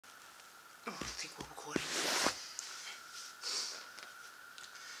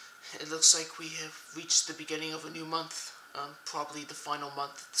looks like we have reached the beginning of a new month, probably the final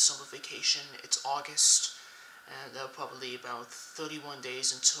month of the summer vacation. It's August, and there are probably about 31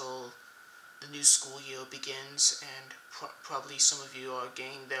 days until the new school year begins, and probably some of you are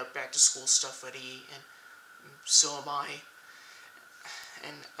getting their back to school stuff ready, and so am I.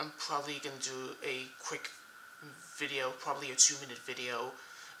 And I'm probably going to do a quick video, probably a 2-minute video,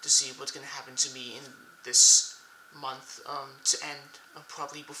 to see what's going to happen to me in this month to end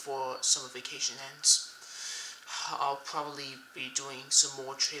probably before summer vacation ends. I'll probably be doing some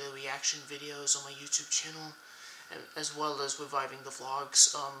more trailer reaction videos on my YouTube channel, as well as reviving the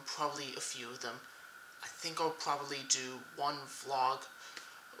vlogs, probably a few of them. I think I'll probably do one vlog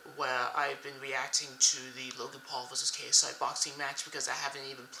where I've been reacting to the Logan Paul vs. KSI boxing match, because I haven't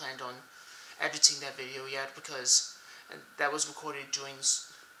even planned on editing that video yet, because that was recorded during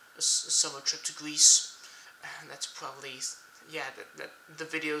a summer trip to Greece. And that's probably, yeah, the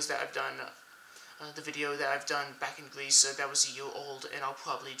videos that I've done, the video that I've done back in Greece, that was a year old, and I'll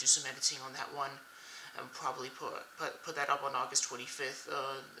probably do some editing on that one, and probably put that up on August 25th,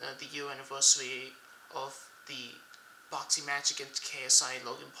 the year anniversary of the boxing match against KSI and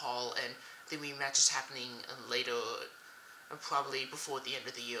Logan Paul, and the rematch is happening later, probably before the end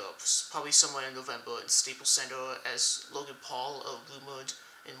of the year, probably somewhere in November in Staples Center, as Logan Paul rumored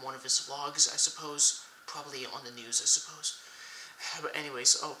in one of his vlogs, I suppose. Probably on the news, I suppose. But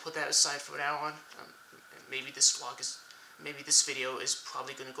anyways, I'll put that aside from now on. Maybe this video is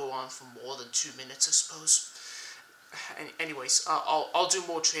probably going to go on for more than 2 minutes, I suppose. Anyways, I'll do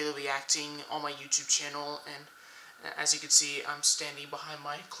more trailer reacting on my YouTube channel, and as you can see, I'm standing behind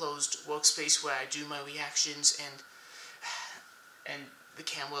my closed workspace where I do my reactions, and the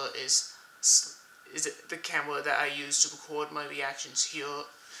camera is the camera that I use to record my reactions here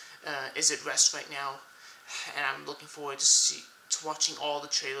is at rest right now. And I'm looking forward to watching all the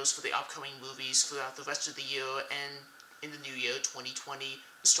trailers for the upcoming movies throughout the rest of the year, and in the new year, 2020,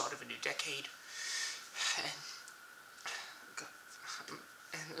 the start of a new decade.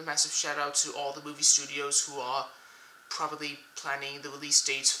 And a massive shout out to all the movie studios who are probably planning the release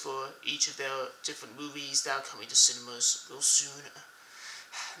dates for each of their different movies that are coming to cinemas real soon.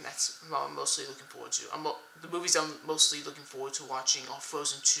 And that's what I'm mostly looking forward to. The movies I'm mostly looking forward to watching are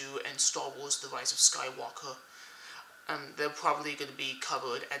Frozen 2 and Star Wars The Rise of Skywalker. They're probably going to be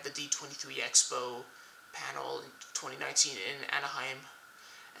covered at the D23 Expo panel in 2019 in Anaheim.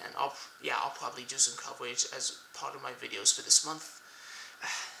 And I'll probably do some coverage as part of my videos for this month.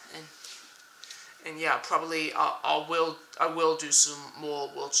 And yeah, probably I will do some more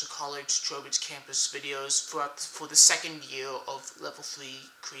Wilshire College Trowbridge campus videos for the second year of Level 3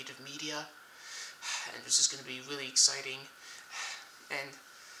 Creative Media, and this is going to be really exciting.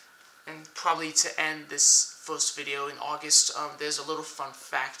 And probably to end this first video in August, there's a little fun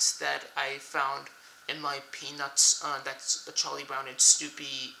fact that I found in my Peanuts, that's the Charlie Brown and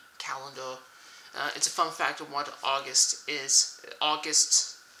Snoopy calendar. It's a fun fact of what August is.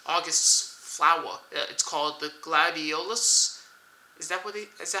 August's flower. It's called the gladiolus. Is that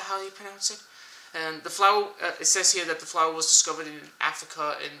how you pronounce it? And the flower, it says here that the flower was discovered in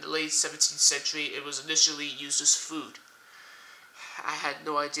Africa in the late 17th century. It was initially used as food. I had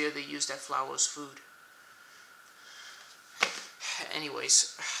no idea they used that flower as food.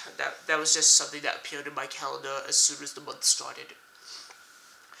 Anyways, that was just something that appeared in my calendar as soon as the month started.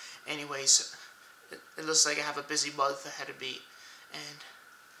 Anyways, it looks like I have a busy month ahead of me, and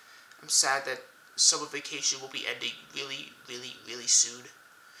I'm sad that summer vacation will be ending really, really, really soon.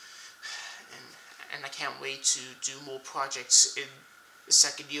 And I can't wait to do more projects in the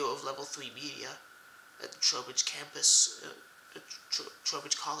second year of Level 3 Media at the Trowbridge campus,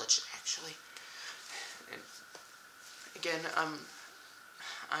 Trowbridge College, actually. And again,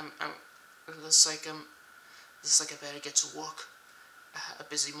 it looks like I better get to work. A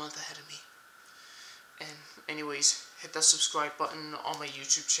busy month ahead of me. And anyways, hit that subscribe button on my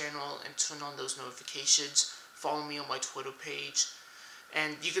YouTube channel and turn on those notifications. Follow me on my Twitter page.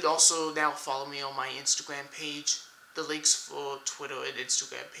 And you could also now follow me on my Instagram page. The links for Twitter and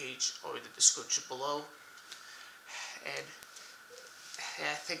Instagram page are in the description below. And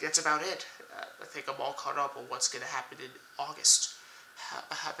I think that's about it. I think I'm all caught up on what's going to happen in August.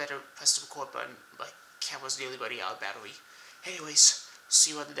 I better press the record button. My camera's nearly running out of battery. Anyways,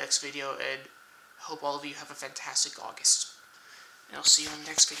 see you on the next video, and hope all of you have a fantastic August. And I'll see you on the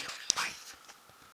next video. Bye.